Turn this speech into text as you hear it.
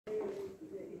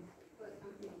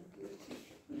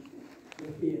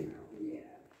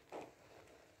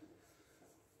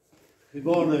Good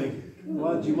morning.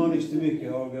 Glad you managed to make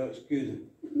it, Olga. It's good.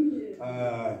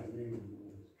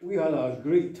 We had a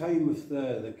great time with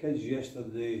the kids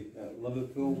yesterday at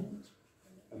Liverpool,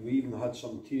 and we even had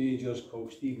some teenagers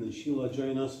called Stephen and Sheila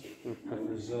join us. It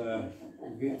was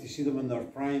great to see them in their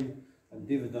prime, and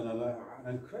David done an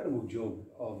incredible job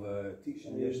of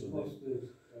teaching yesterday.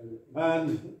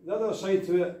 And the other side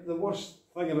to it, the worst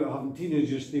thing about having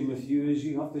teenagers staying with you is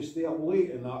you have to stay up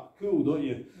late in that pool, don't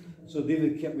you? So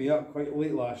David kept me up quite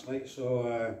late last night,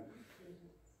 so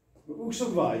but we'll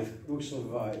survive, we'll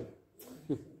survive.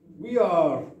 We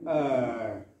are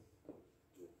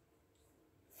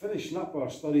finishing up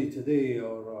our study today,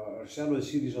 or our sermon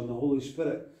series on the Holy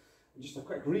Spirit. Just a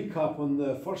quick recap on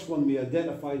the first one. We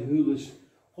identified who this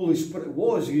Holy Spirit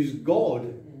was. He's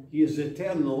God, He is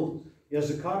eternal, He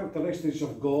has the characteristics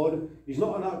of God. He's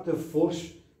not an active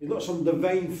force, He's not some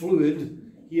divine fluid,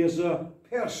 He is a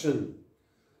person.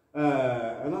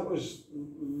 And that was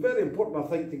very important, I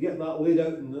think, to get that laid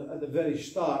out at the very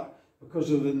start, because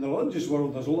in the religious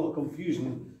world there's a lot of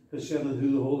confusion concerning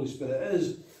who the Holy Spirit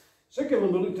is. Secondly,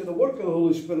 we looked at the work of the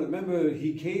Holy Spirit. Remember,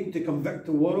 He came to convict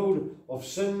the world of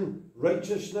sin,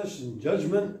 righteousness and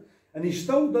judgment, and He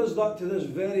still does that to this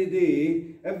very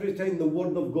day, every time the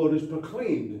Word of God is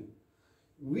proclaimed.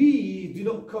 We do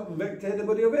not convict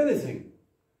anybody of anything.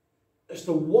 It's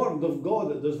the Word of God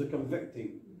that does the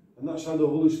convicting. And that's how the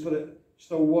Holy Spirit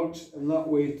still works in that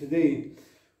way today.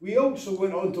 We also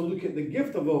went on to look at the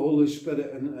gift of the Holy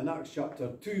Spirit in Acts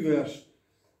chapter 2, verse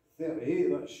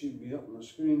 38. That should be up on the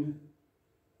screen.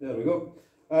 There we go.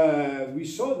 We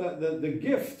saw that the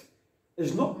gift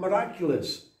is not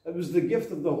miraculous. It was the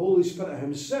gift of the Holy Spirit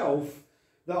Himself,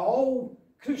 that all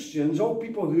Christians, all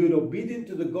people who are obedient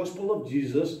to the gospel of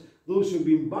Jesus, those who have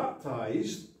been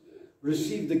baptized,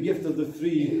 receive the gift of the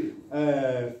free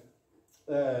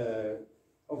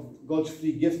of God's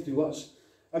free gift to us.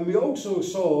 And we also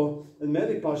saw in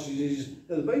many passages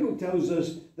that the Bible tells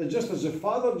us that just as the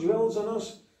Father dwells in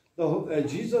us,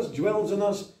 Jesus dwells in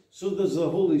us, so does the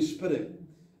Holy Spirit.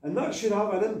 And that should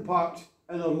have an impact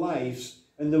in our lives,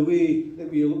 in the way that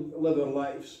we live our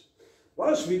lives.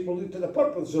 Last week we looked at the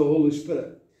purpose of the Holy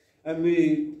Spirit. And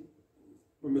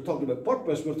when we're talking about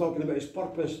purpose, we're talking about His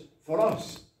purpose for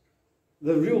us,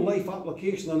 the real life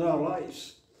application in our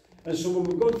lives. And so when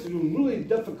we're going through really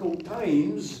difficult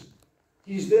times,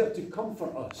 He's there to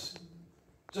comfort us,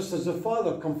 just as the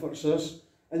Father comforts us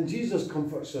and Jesus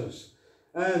comforts us.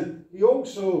 And He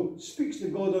also speaks to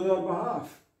God on our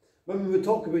behalf. When we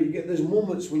talk about, you get those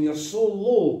moments when you're so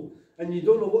low and you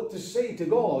don't know what to say to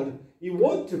God. You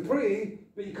want to pray,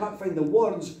 but you can't find the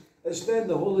words. It's then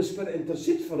the Holy Spirit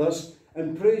intercedes for us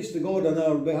and prays to God on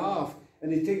our behalf.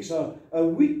 And He takes a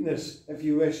weakness, if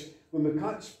you wish, when we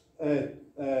can't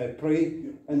pray,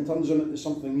 and turns it into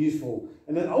something useful.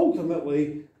 And then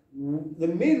ultimately, the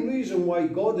main reason why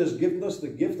God has given us the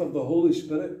gift of the Holy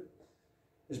Spirit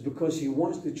is because He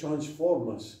wants to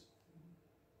transform us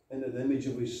into the image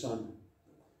of His Son.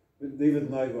 David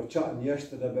and I were chatting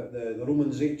yesterday about the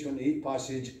Romans 8:28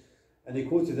 passage, and he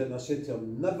quoted it, and I said to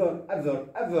him, never, ever,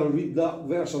 ever read that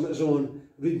verse on its own.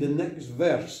 Read the next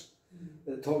verse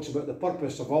that talks about the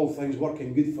purpose of all things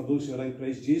working good for those who are in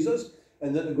Christ Jesus.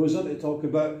 And then it goes on to talk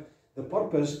about the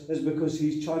purpose is because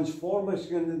He's transforming us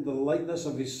into the likeness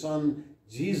of His Son,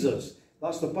 Jesus.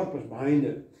 That's the purpose behind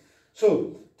it.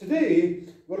 So, today,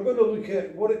 we're going to look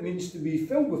at what it means to be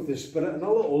filled with the Spirit, and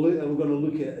a little later we're going to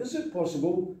look at, is it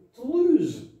possible to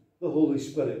lose the Holy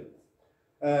Spirit?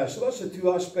 So that's the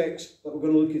two aspects that we're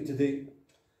going to look at today.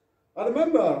 I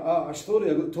remember a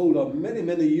story I got told many,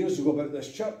 many years ago about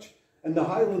this church in the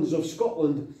Highlands of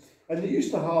Scotland. And they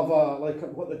used to have like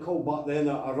what they called back then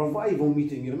a revival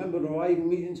meeting. You remember revival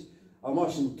meetings? I'm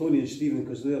asking Tony and Stephen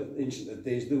because they're ancient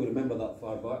days. They will remember that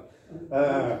far back.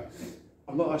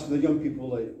 I'm not asking the young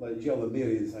people like Jill and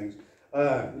Mary and things.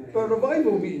 But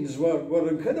revival meetings were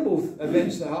incredible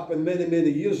events that happened many, many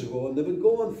years ago. And they would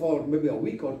go on for maybe a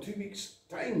week or 2 weeks'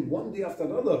 time, one day after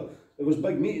another. There was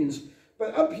big meetings.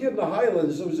 But up here in the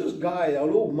Highlands, there was this guy,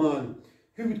 an old man,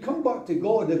 who would come back to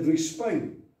God every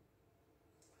spring.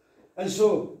 And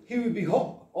so he would be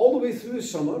hot all the way through the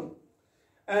summer,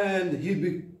 and he'd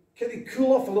be kind of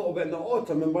cool off a little bit in the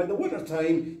autumn, and by the winter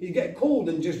time he'd get cold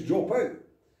and just drop out.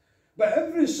 But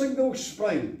every single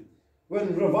spring,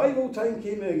 when revival time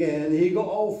came again, he got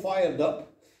all fired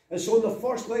up. And so on the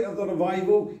first night of the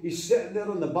revival, he's sitting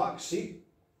there on the back seat.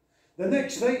 The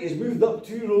next night he's moved up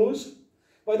 2 rows.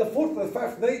 By the 4th or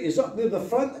 5th night he's up near the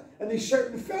front, and he's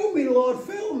shouting, "Fill me, Lord,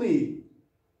 fill me."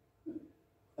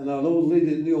 And an old lady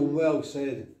that knew him well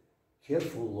said,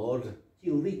 "Careful, Lord, he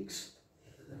leaks."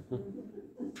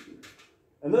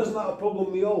 And isn't that a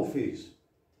problem we all face?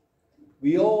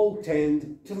 We all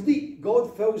tend to leak.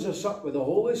 God fills us up with the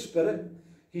Holy Spirit.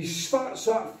 He starts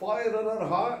that fire in our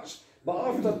hearts, but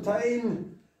after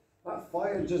time, that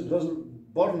fire just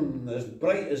doesn't burn as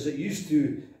bright as it used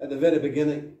to at the very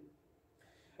beginning.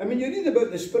 And when you read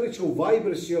about the spiritual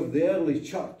vibrancy of the early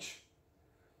church,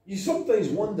 you sometimes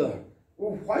wonder,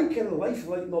 well, why can life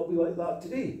not be like that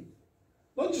today?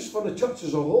 Not just for the church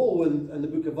as a whole in the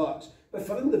book of Acts, but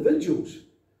for individuals.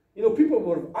 You know, people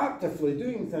were actively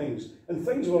doing things, and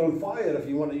things were on fire, if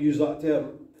you want to use that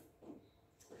term.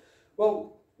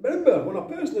 Well, remember, when a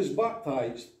person is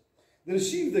baptized, they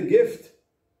receive the gift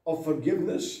of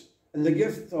forgiveness and the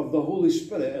gift of the Holy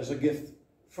Spirit as a gift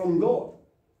from God.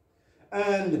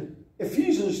 And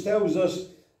Ephesians tells us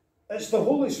it's the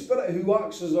Holy Spirit who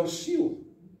acts as our seal,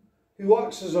 who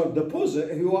acts as our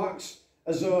deposit, who acts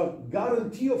as our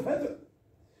guarantee of heaven.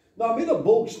 Now, I made a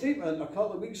bold statement a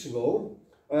couple of weeks ago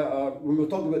when we were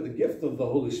talking about the gift of the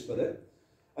Holy Spirit.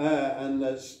 And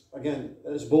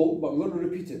it's bold, but I'm going to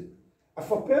repeat it. If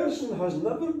a person has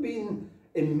never been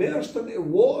immersed into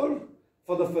water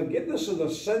for the forgiveness of their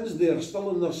sins, they are still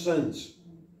in their sins.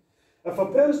 If a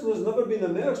person has never been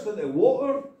immersed into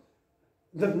water,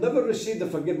 they've never received the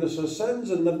forgiveness of sins,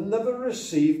 and they've never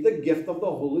received the gift of the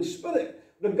Holy Spirit,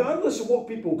 regardless of what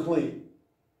people claim.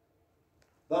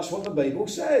 That's what the Bible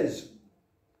says.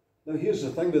 Now here's the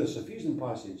thing with this Ephesian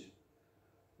passage.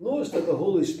 Notice that the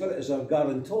Holy Spirit is our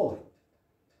guarantor.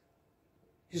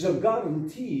 He's a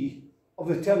guarantee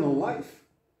of eternal life.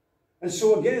 And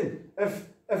so again,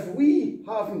 if we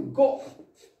haven't got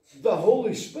the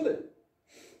Holy Spirit,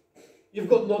 you've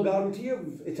got no guarantee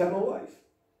of eternal life.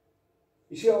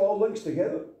 You see how it all links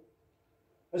together?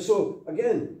 And so,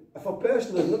 again, if a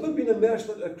person has never been immersed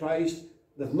into Christ,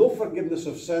 they've no forgiveness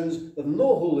of sins, they've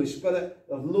no Holy Spirit,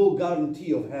 they've no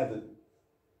guarantee of heaven.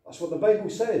 That's what the Bible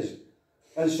says.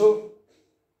 And so,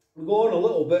 we go on a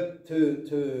little bit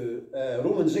to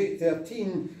Romans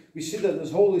 8:13. We see that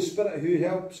there's Holy Spirit who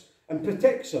helps and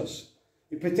protects us.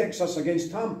 He protects us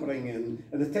against tampering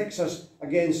and protects us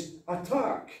against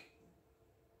attack.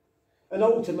 And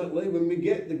ultimately, when we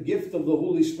get the gift of the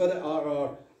Holy Spirit at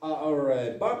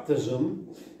our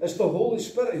baptism, it's the Holy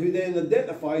Spirit who then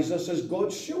identifies us as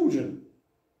God's children.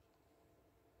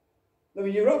 Now,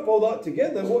 when you wrap all that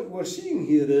together, what we're seeing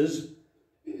here is,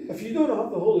 if you don't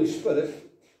have the Holy Spirit,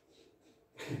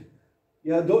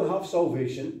 you don't have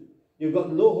salvation, you've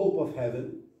got no hope of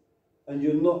heaven, and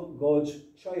you're not God's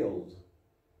child.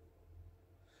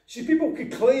 See, people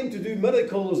could claim to do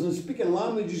miracles and speak in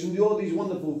languages and do all these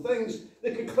wonderful things.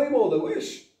 They could claim all they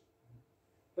wish.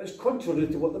 But it's contrary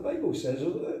to what the Bible says,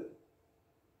 isn't it?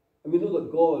 And we know that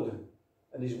God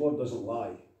and His Word doesn't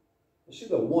lie. It's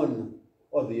either one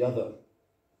or the other.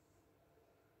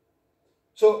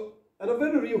 So, in a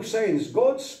very real sense,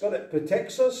 God's Spirit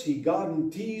protects us. He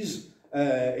guarantees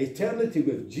eternity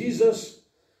with Jesus.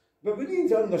 But we need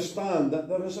to understand that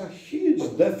there is a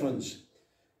huge difference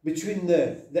between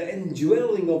the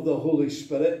indwelling of the Holy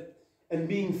Spirit and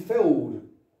being filled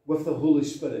with the Holy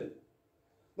Spirit.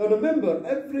 Now remember,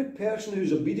 every person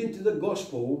who's obedient to the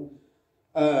gospel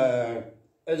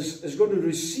is going to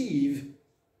receive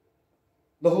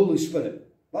the Holy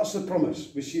Spirit. That's the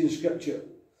promise we see in Scripture.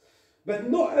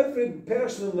 But not every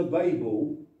person in the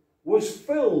Bible was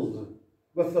filled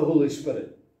with the Holy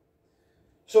Spirit.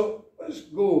 So let's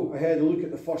go ahead and look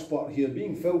at the first part here,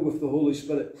 being filled with the Holy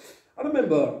Spirit. I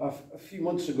remember a few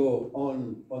months ago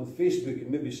on Facebook, and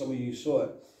maybe some of you saw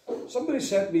it, somebody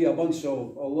sent me a bunch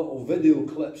of little video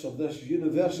clips of this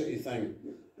university thing.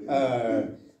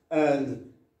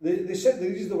 And they said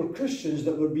that there were Christians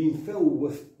that were being filled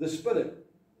with the Spirit.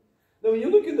 Now, when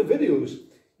you look at the videos,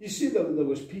 you see that there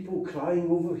was people crying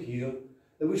over here,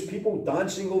 there was people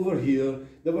dancing over here,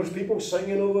 there was people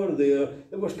singing over there,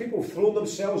 there was people throwing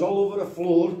themselves all over the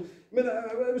floor. I mean,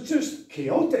 it was just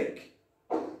chaotic.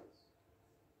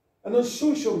 And on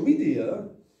social media,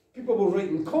 people were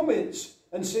writing comments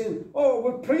and saying, "Oh,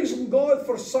 we're praising God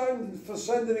for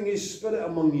sending His Spirit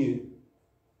among you."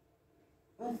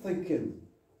 I'm thinking,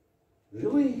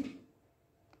 really?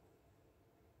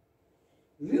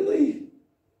 Really?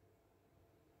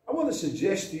 I want to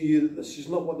suggest to you that this is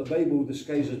not what the Bible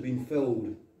describes as being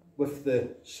filled with the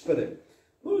Spirit.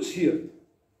 Notice here,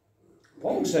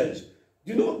 Paul says,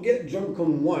 "Do not get drunk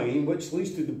on wine, which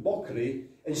leads to debauchery.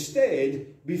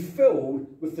 Instead, be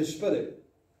filled with the Spirit."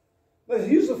 Now,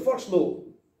 here's the first note.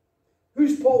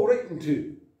 Who's Paul writing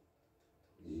to?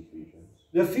 The Ephesians.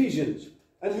 The Ephesians.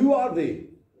 And who are they?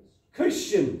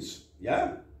 Christians.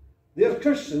 Yeah? They're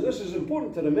Christians. This is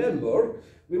important to remember.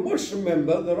 We must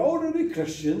remember they're already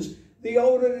Christians. They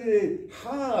already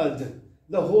had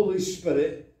the Holy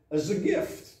Spirit as a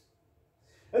gift.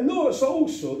 And notice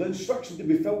also the instruction to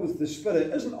be filled with the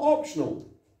Spirit isn't optional.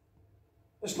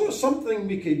 It's not something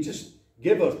we can just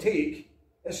give or take.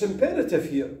 It's imperative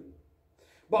here.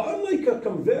 But unlike a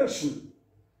conversion,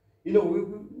 you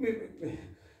know,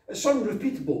 it's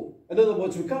unrepeatable. In other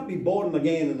words, we can't be born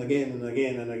again and again and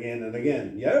again and again and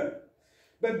again, yeah?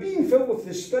 But being filled with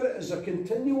the Spirit is a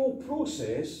continual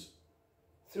process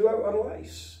throughout our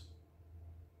lives.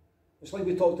 It's like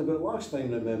we talked about last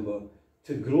time, remember.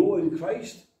 To grow in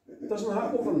Christ doesn't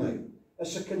happen overnight.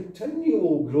 It's a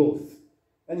continual growth.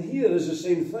 And here is the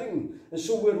same thing. And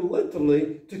so we're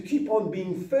literally to keep on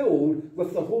being filled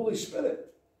with the Holy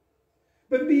Spirit.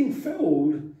 But being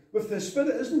filled with the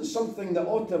Spirit isn't something that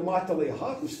automatically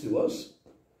happens to us.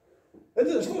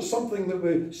 It's not something that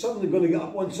we're suddenly going to get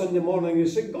up one Sunday morning and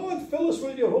say, God, fill us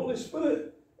with your Holy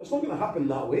Spirit. It's not going to happen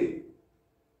that way.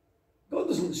 God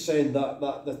doesn't send that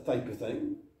type of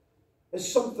thing.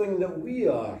 It's something that we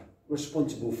are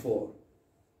responsible for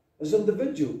as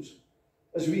individuals,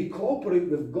 as we cooperate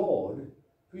with God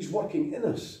who's working in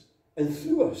us and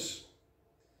through us.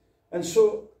 And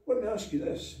so, let me ask you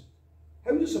this.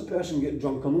 How does a person get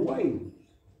drunk on wine?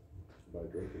 By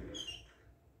drinking.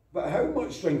 But how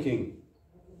much drinking?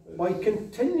 By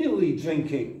continually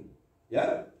drinking.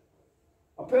 Yeah?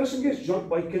 A person gets drunk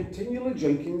by continually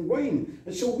drinking wine.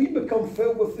 And so we become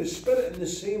filled with the Spirit in the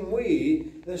same way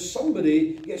that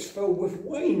somebody gets filled with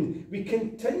wine. We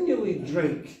continually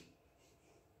drink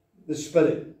the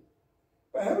Spirit.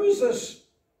 But how is this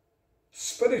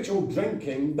spiritual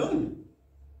drinking done?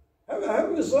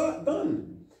 How is that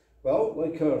done? Well,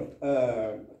 like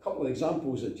a couple of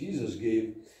examples that Jesus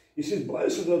gave, he says,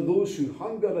 blessed are those who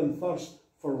hunger and thirst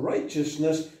for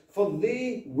righteousness, for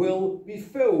they will be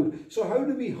filled. So how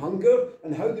do we hunger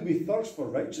and how do we thirst for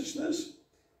righteousness?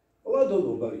 Well, I don't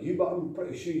know about you, but I'm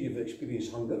pretty sure you've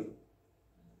experienced hunger.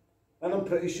 And I'm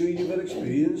pretty sure you've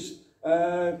experienced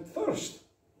thirst.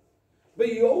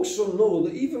 But you also know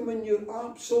that even when you're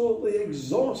absolutely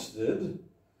exhausted,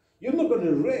 you're not going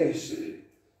to rest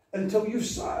until you've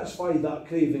satisfied that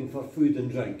craving for food and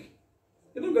drink.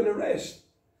 You're not going to rest.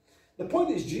 The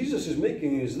point is Jesus is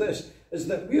making is this, is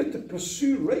that we are to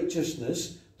pursue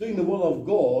righteousness, doing the will of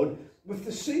God, with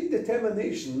the same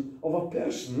determination of a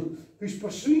person who's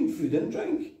pursuing food and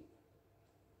drink.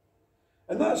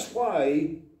 And that's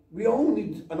why we all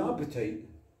need an appetite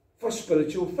for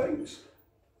spiritual things.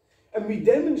 And we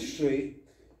demonstrate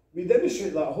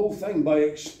that whole thing by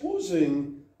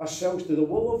exposing ourselves to the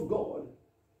will of God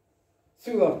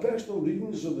through our personal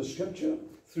readings of the Scripture,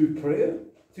 through prayer,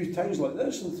 through times like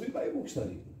this, and through Bible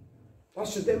study.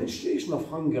 That's a demonstration of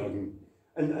hunger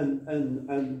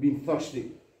and being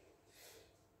thirsty.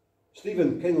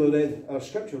 Stephen kindly read our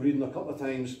Scripture reading a couple of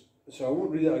times, so I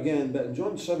won't read it again, but in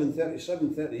John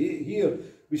 7:37-38, here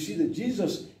we see that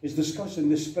Jesus is discussing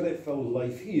the Spirit-filled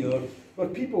life here, where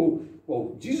people,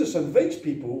 well, Jesus invites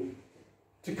people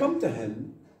to come to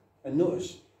him and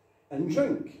notice, and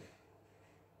drink.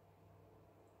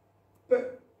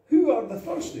 But who are the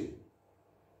thirsty?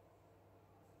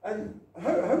 And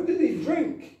how do they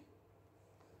drink?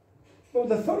 Well,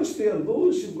 the thirsty are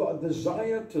those who've got a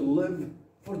desire to live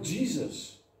for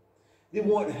Jesus. They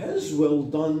want his will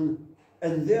done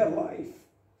in their life.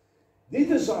 They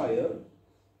desire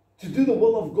to do the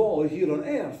will of God here on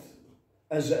earth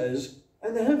as it is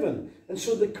in heaven. And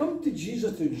so they come to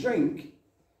Jesus to drink,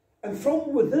 and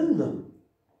from within them,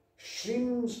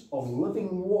 streams of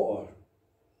living water,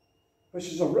 which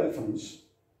is a reference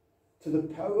to the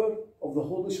power of the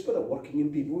Holy Spirit working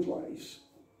in people's lives.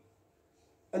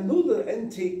 And though the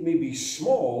intake may be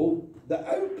small, the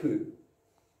output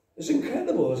is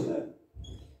incredible, isn't it?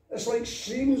 It's like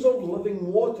streams of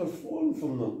living water flowing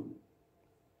from them.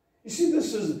 You see,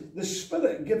 this is the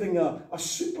Spirit giving a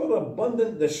super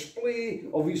abundant display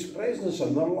of his presence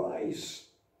in their lives.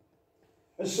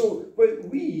 And so when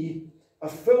we are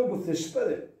filled with the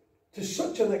Spirit to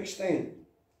such an extent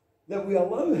that we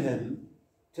allow him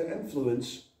to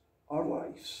influence our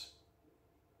lives.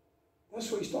 That's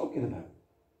what he's talking about.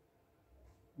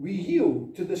 We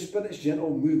yield to the Spirit's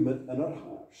gentle movement in our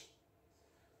hearts.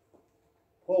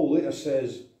 Paul later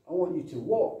says, I want you to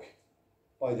walk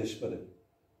by the Spirit.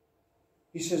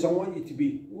 He says, I want you to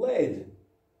be led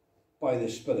by the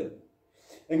Spirit.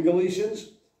 In Galatians,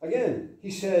 again,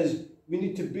 he says, we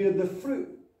need to bear the fruit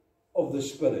of the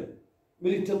Spirit.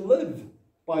 We need to live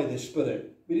by the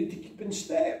Spirit. We need to keep in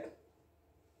step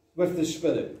with the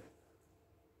Spirit.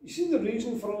 You see the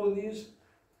reason for all of these?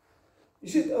 You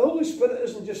see, the Holy Spirit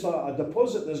isn't just a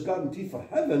deposit that's guaranteed for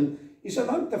heaven. He's an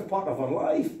active part of our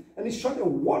life, and he's trying to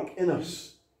work in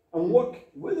us and work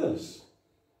with us.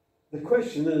 The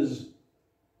question is,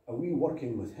 are we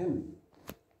working with him?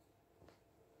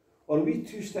 Or are we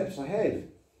 2 steps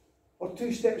ahead? Or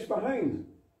 2 steps behind?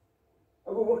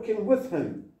 Are we working with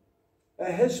him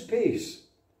at his pace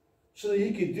so that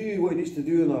he could do what he needs to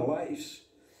do in our lives?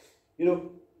 You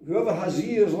know, whoever has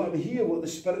ears, let him hear what the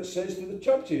Spirit says to the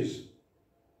churches.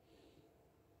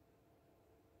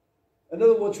 In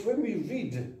other words, when we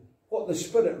read what the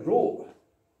Spirit wrote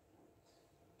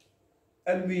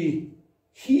and we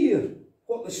hear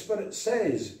what the Spirit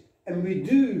says and we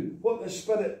do what the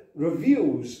Spirit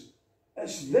reveals,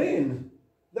 it's then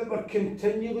that we're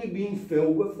continually being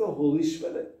filled with the Holy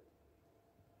Spirit.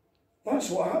 That's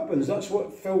what happens. That's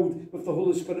what filled with the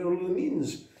Holy Spirit really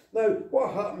means. Now,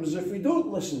 what happens if we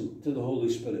don't listen to the Holy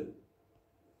Spirit?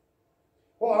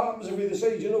 What happens if we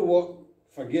decide, you know what,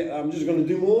 forget it, I'm just going to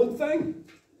do my own thing?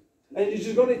 And you're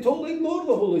just going to totally ignore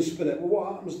the Holy Spirit. Well,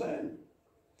 what happens then?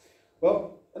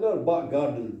 Well, in our back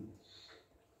garden,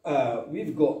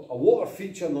 we've got a water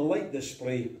feature and a light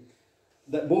display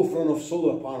that both run off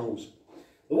solar panels.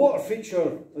 The water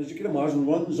feature, as you can imagine,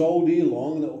 runs all day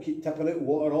long, and it'll keep tipping out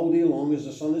water all day long as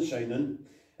the sun is shining,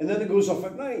 and then it goes off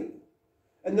at night.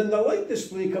 And then the light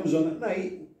display comes on at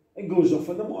night and goes off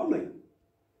in the morning.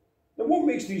 Now, what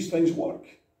makes these things work?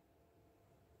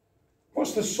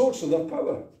 What's the source of their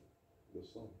power? The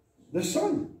sun. The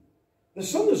sun. The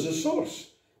sun is the source.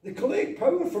 They collect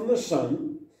power from the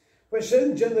sun, which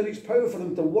then generates power for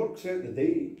them to work throughout the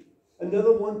day, and the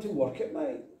other one to work at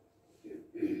night.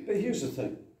 But here's the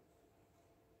thing.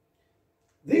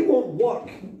 They won't work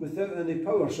without any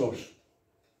power source.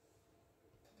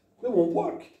 They won't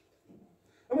work.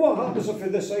 And what happens if they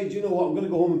decide, you know what, I'm going to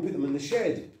go home and put them in the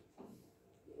shed?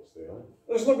 Yes, they are.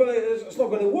 It's not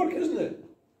going to work, isn't it?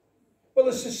 Well,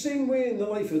 it's the same way in the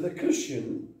life of the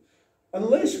Christian.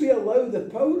 Unless we allow the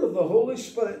power of the Holy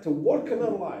Spirit to work in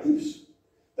our lives,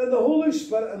 then the Holy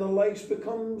Spirit in our lives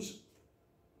becomes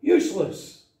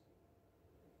useless.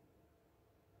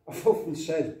 I've often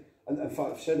said, and in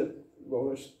fact I've said it,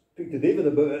 well, I speak to David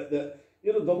about it, that,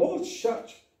 you know, the Lord's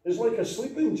church is like a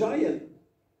sleeping giant.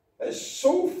 It's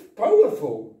so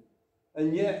powerful,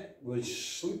 and yet we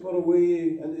sleep our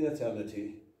way into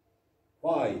eternity.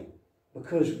 Why?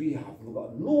 Because we have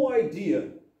got no idea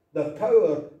the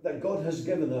power that God has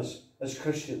given us as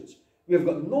Christians. We have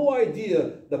got no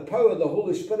idea the power the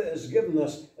Holy Spirit has given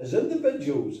us as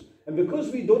individuals. And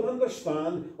because we don't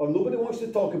understand, or nobody wants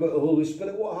to talk about the Holy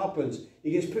Spirit, what happens?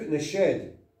 He gets put in a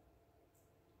shed.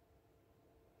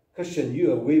 Christian,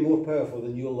 you are way more powerful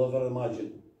than you'll ever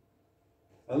imagine.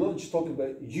 I'm not just talking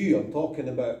about you, I'm talking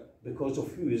about because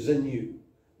of who is in you.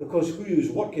 Because who is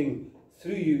working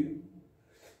through you.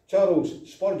 Charles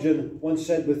Spurgeon once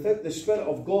said, without the Spirit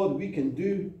of God we can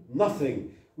do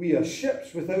nothing. We are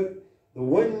ships without the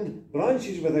wind,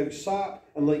 branches without sap,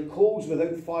 and like coals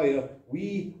without fire,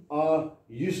 we are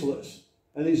useless.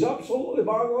 And he's absolutely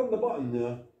bang on the button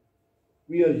there.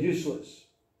 We are useless.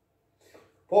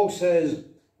 Paul says,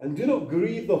 and do not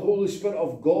grieve the Holy Spirit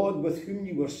of God with whom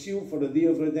you were sealed for the day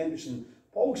of redemption.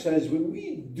 Paul says when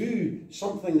we do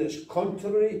something that's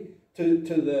contrary to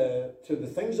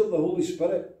the things of the Holy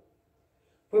Spirit,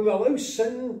 when we allow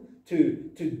sin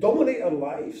to dominate our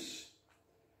lives,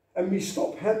 and we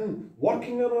stop him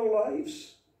working in our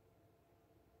lives,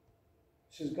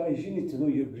 he says, guys, you need to know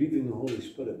you're grieving the Holy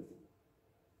Spirit.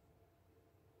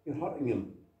 You're hurting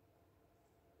him.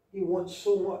 He wants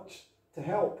so much to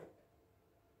help.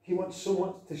 He wants so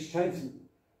much to strengthen.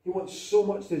 He wants so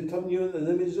much to turn you into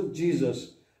the image of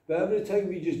Jesus. But every time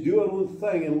we just do our own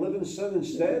thing and live in sin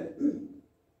instead,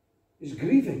 he's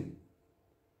grieving.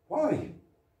 Why?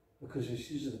 Because he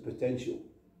sees the potential.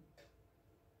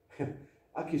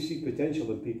 I can see potential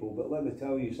in people, but let me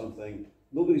tell you something.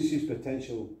 Nobody sees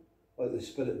potential like the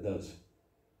Spirit does.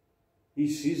 He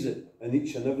sees it in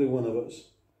each and every one of us.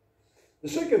 The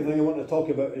second thing I want to talk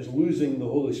about is losing the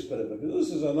Holy Spirit, because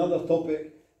this is another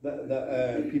topic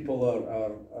that people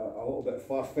are a little bit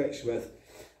far-fetched with.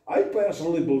 I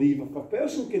personally believe if a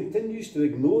person continues to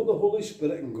ignore the Holy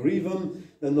Spirit and grieve him,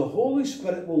 then the Holy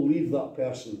Spirit will leave that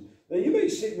person. Now you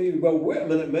might say to me, well, wait a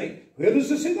minute, Mike, where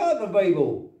does it say that in the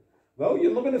Bible? Well,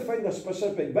 you're not going to find a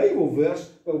specific Bible verse,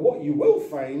 but what you will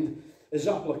find is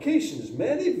applications.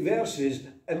 Many verses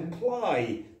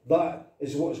imply that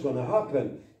is what's going to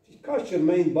happen. If you cast your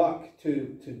mind back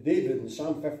to David in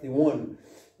Psalm 51,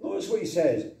 notice what he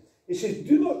says. He says,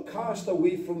 do not cast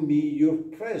away from me your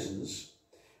presence,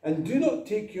 and do not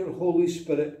take your Holy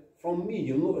Spirit from me.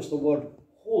 You'll notice the word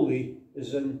holy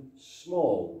is in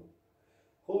small.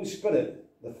 Holy Spirit,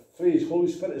 the phrase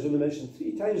Holy Spirit is only mentioned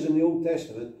 3 times in the Old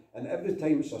Testament, and every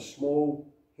time it's a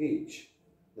small h.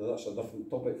 Now that's a different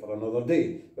topic for another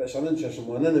day, but it's an interesting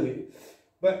one anyway.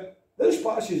 But this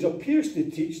passage appears to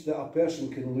teach that a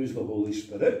person can lose the Holy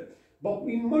Spirit, but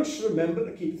we must remember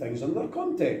to keep things in their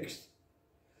context.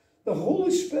 The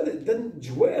Holy Spirit didn't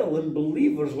dwell in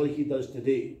believers like he does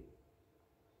today.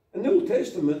 In the Old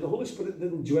Testament, the Holy Spirit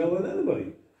didn't dwell in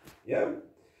anybody. Yeah?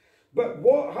 But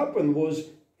what happened was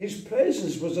his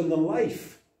presence was in the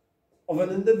life of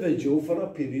an individual for a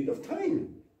period of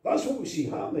time. That's what we see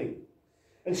happening.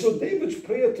 And so David's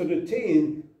prayer to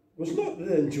retain was not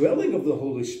the indwelling of the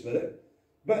Holy Spirit,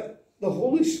 but the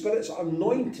Holy Spirit's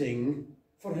anointing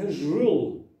for his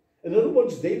rule. In other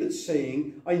words, David's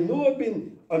saying, I know I've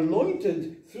been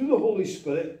anointed through the Holy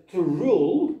Spirit to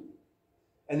rule.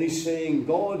 And he's saying,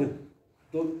 God,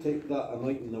 don't take that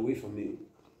anointing away from me.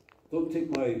 Don't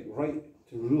take my right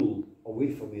to rule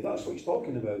away from me. That's what he's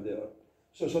talking about there.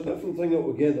 So it's a different thing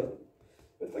altogether.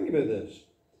 But think about this.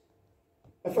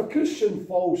 If a Christian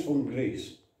falls from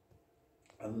grace,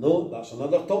 and no, that's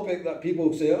another topic that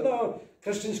people say, oh no,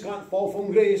 Christians can't fall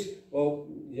from grace. Well,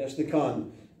 yes they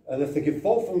can. And if they can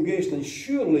fall from grace, then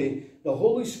surely the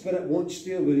Holy Spirit won't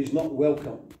stay where he's not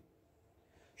welcome.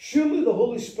 Surely the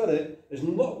Holy Spirit is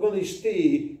not going to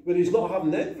stay where he's not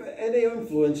having any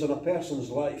influence on a person's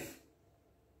life.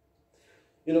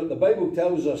 You know, the Bible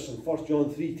tells us in 1 John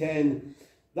 3:10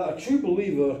 that a true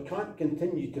believer can't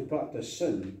continue to practice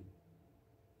sin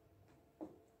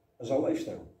as a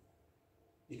lifestyle.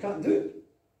 You can't do it.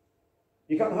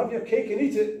 You can't have your cake and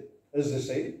eat it, as they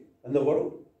say, in the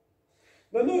world.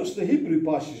 Now notice the Hebrew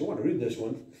passage. I want to read this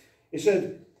one. He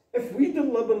said, if we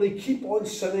deliberately keep on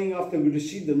sinning after we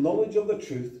receive the knowledge of the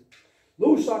truth,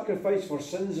 no sacrifice for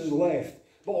sins is left,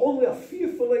 but only a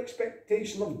fearful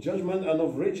expectation of judgment and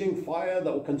of raging fire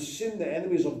that will consume the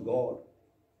enemies of God.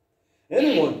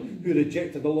 Anyone who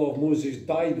rejected the law of Moses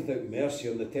died without mercy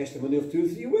on the testimony of 2 or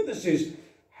 3 witnesses.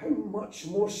 How much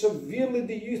more severely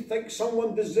do you think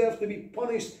someone deserves to be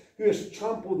punished who has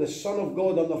trampled the Son of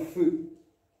God underfoot,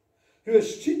 who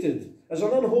has cheated as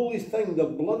an unholy thing the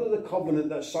blood of the covenant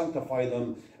that sanctified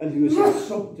them, and who has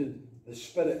insulted the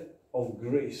Spirit of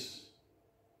grace?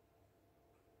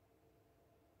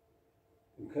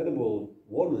 Incredible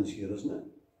warnings here, isn't it?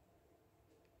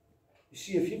 You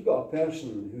see, if you've got a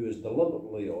person who is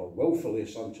deliberately or willfully,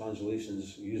 some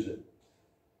translations use it,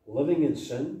 living in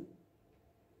sin,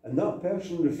 and that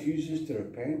person refuses to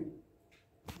repent,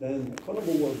 then according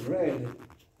to what's read,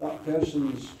 that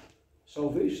person's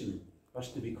salvation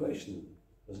has to be questioned,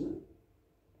 doesn't it?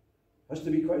 Has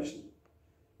to be questioned.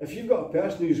 If you've got a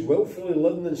person who's willfully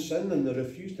living in sin and they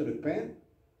refuse to repent,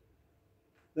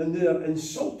 then they are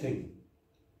insulting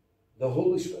the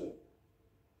Holy Spirit.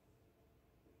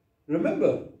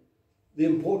 Remember the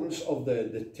importance of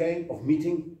the tent of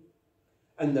meeting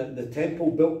and the temple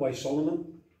built by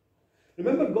Solomon.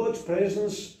 Remember, God's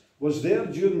presence was there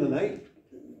during the night,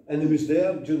 and he was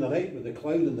there during the night with the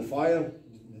cloud and the fire,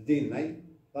 the day and night.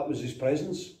 That was his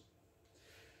presence.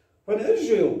 When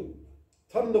Israel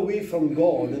turned away from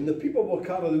God and the people were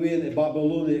carried away into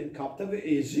Babylonian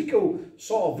captivity, Ezekiel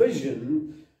saw a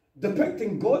vision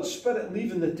depicting God's Spirit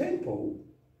leaving the temple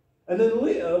and then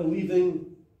later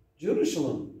leaving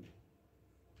Jerusalem.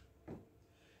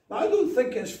 Now, I don't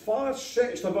think it's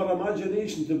far-fetched of our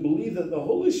imagination to believe that the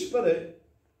Holy Spirit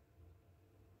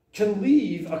can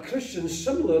leave a Christian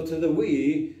similar to the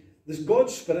way this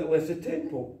God's Spirit left the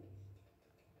temple.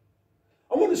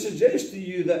 I want to suggest to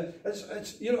you that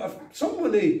it's you know, if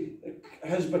somebody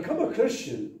has become a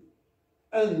Christian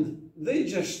and they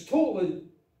just totally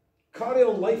carry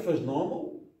on life as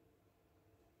normal,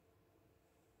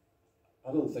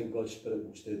 I don't think God's Spirit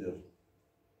will stay there.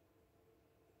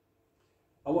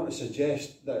 I want to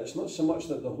suggest that it's not so much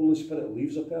that the Holy Spirit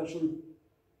leaves a person,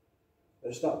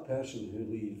 it's that person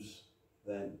who leaves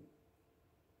them.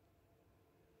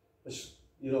 It's,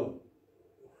 you know,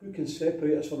 who can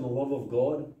separate us from the love of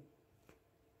God?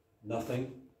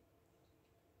 Nothing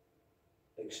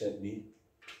except me.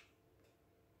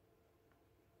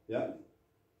 Yeah?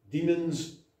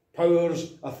 Demons,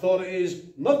 powers, authorities,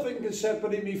 nothing can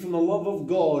separate me from the love of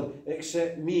God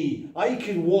except me. I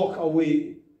can walk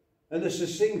away. And it's the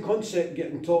same concept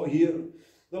getting taught here.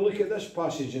 Now look at this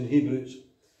passage in Hebrews.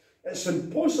 It's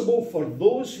impossible for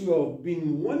those who have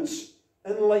been once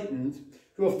enlightened,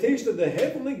 who have tasted the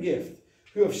heavenly gift,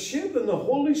 who have shared in the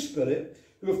Holy Spirit,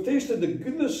 who have tasted the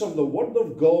goodness of the Word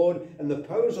of God and the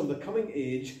powers of the coming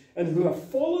age, and who have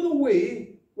fallen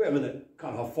away. Wait a minute,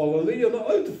 can't have fallen away. You're not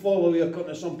allowed to fall away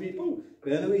according to some people.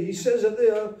 But anyway, he says it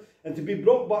there, and to be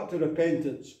brought back to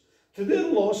repentance. To their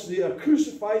loss, they are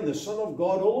crucifying the Son of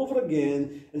God all over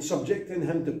again and subjecting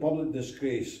him to public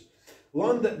disgrace.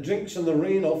 Land that drinks in the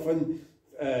rain often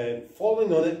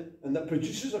falling on it, and that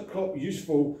produces a crop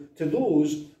useful to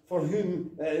those for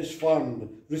whom it is farmed,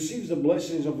 receives the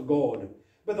blessings of God.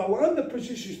 But the land that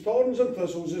produces thorns and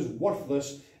thistles is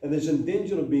worthless and is in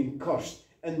danger of being cursed.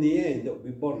 In the end, it will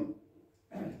be burnt.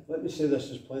 Let me say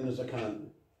this as plain as I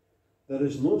can. There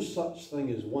is no such thing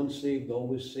as once saved,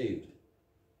 always saved.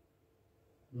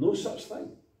 No such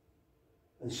thing.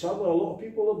 And sadly, a lot of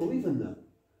people are believing that.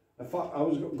 In fact, I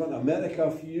was going to America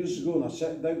a few years ago, and I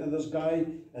sat down to this guy,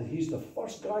 and he's the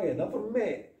first guy I'd ever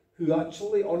met who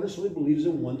actually honestly believes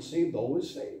in once saved, always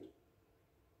saved.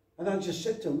 And I just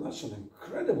said to him, that's an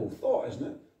incredible thought, isn't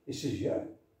it? He says, yeah.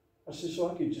 I said, so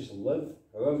I could just live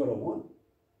however I want?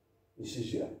 He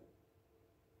says, yeah.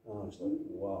 And I was like,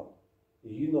 wow. Are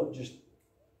you not just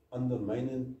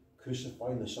undermining,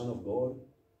 crucifying the Son of God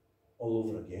all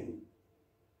over again?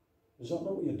 Is that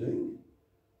not what you're doing?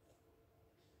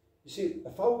 You see,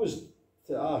 if I was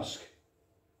to ask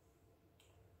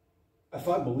if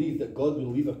I believe that God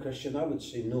will leave a Christian, I would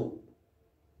say no.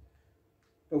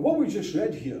 But what we just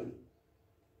read here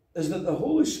is that the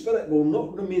Holy Spirit will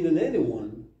not remain in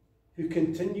anyone who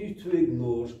continue to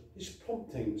ignore his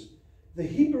promptings. The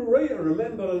Hebrew writer,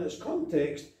 remember in its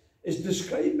context, is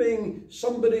describing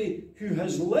somebody who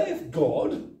has left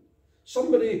God,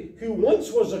 somebody who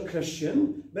once was a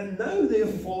Christian, but now they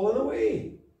have fallen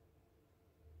away.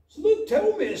 So don't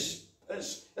tell me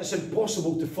it's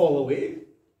impossible to fall away,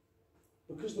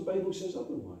 because the Bible says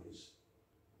otherwise.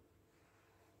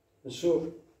 And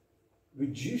so,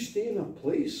 would you stay in a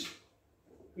place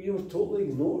where you were totally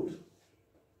ignored?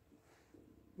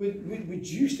 Would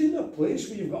you stay in a place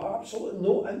where you've got absolutely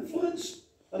no influence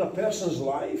in a person's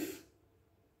life?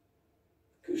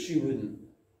 Of course you wouldn't.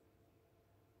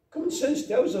 Common sense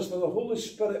tells us that the Holy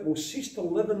Spirit will cease to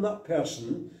live in that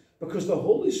person because the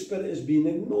Holy Spirit is being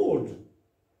ignored.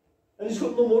 And he's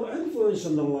got no more influence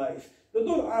in their life. Now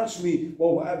don't ask me,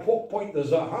 well, at what point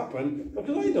does that happen?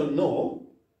 Because I don't know.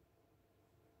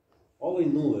 All I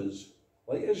know is,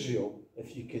 like Israel,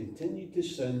 if you continue to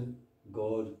sin,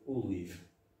 God will leave.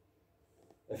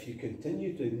 If you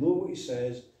continue to ignore what he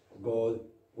says, God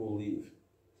will leave.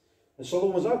 And so,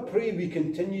 Lord, as I pray, we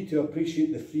continue to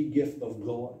appreciate the free gift of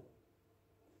God,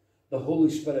 the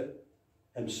Holy Spirit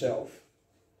himself.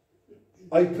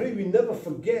 I pray we never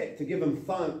forget to give him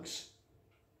thanks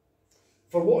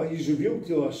for what he's revealed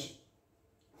to us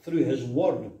through his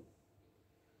word.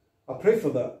 I pray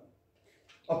for that.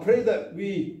 I pray that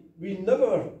we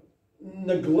never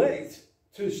neglect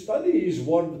to study his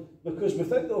word, because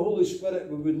without the Holy Spirit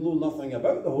we would know nothing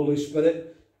about the Holy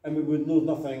Spirit, and we would know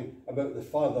nothing about the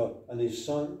Father and his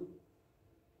Son.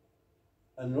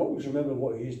 And always remember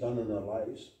what he's done in our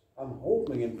lives. I'm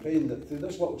hoping and praying that through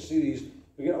this little series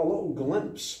we get a little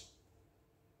glimpse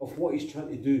of what he's trying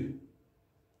to do,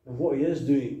 and what he is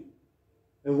doing,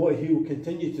 and what he will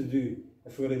continue to do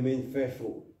if we remain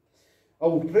faithful. I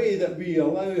will pray that we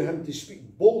allow him to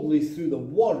speak boldly through the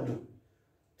word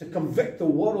to convict the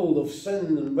world of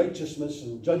sin and righteousness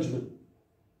and judgment.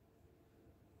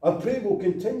 I pray we'll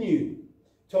continue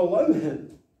to allow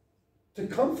him to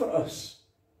comfort us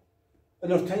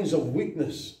in our times of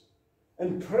weakness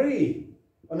and pray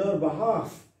on our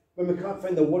behalf when we can't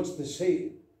find the words to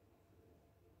say.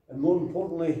 And more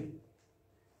importantly,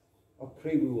 I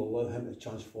pray we will allow him to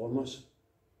transform us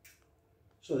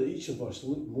so that each of us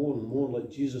look more and more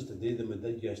like Jesus today than we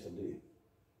did yesterday.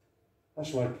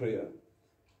 That's my prayer.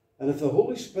 And if the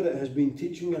Holy Spirit has been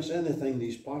teaching us anything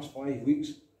these past 5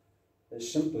 weeks,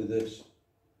 it's simply this: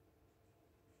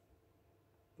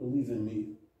 believe in me.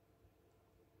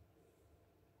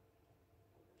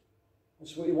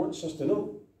 That's what he wants us to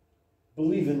know.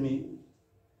 Believe in me.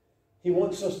 He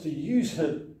wants us to use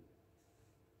him.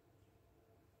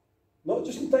 Not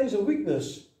just in times of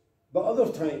weakness, but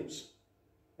other times.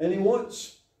 And he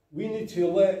wants, we need to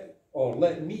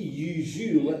let me use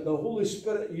you, let the Holy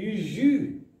Spirit use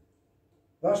you.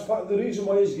 That's part of the reason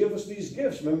why he's given us these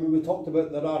gifts. Remember, we talked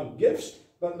about there are gifts,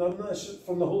 but they're not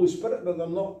from the Holy Spirit, but they're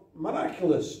not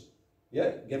miraculous.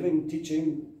 Yeah, giving,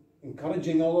 teaching,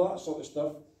 encouraging, all of that sort of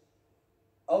stuff.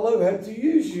 Allow him to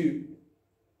use you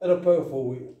in a powerful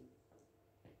way.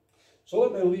 So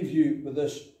let me leave you with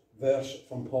this verse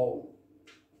from Paul.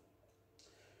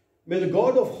 May the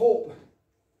God of hope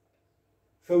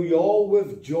fill you all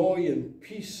with joy and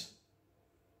peace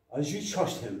as you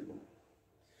trust him,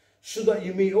 so that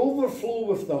you may overflow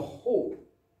with the hope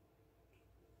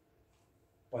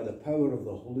by the power of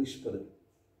the Holy Spirit.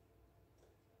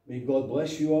 May God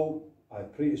bless you all. I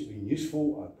pray it's been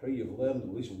useful. I pray you've learned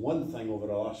at least one thing over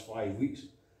the last 5 weeks.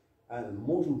 And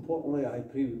most importantly, I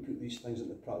pray we put these things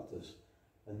into practice.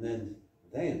 And then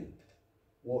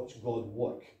watch God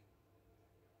work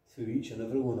through each and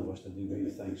every one of us to do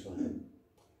great things for Him.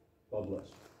 God bless.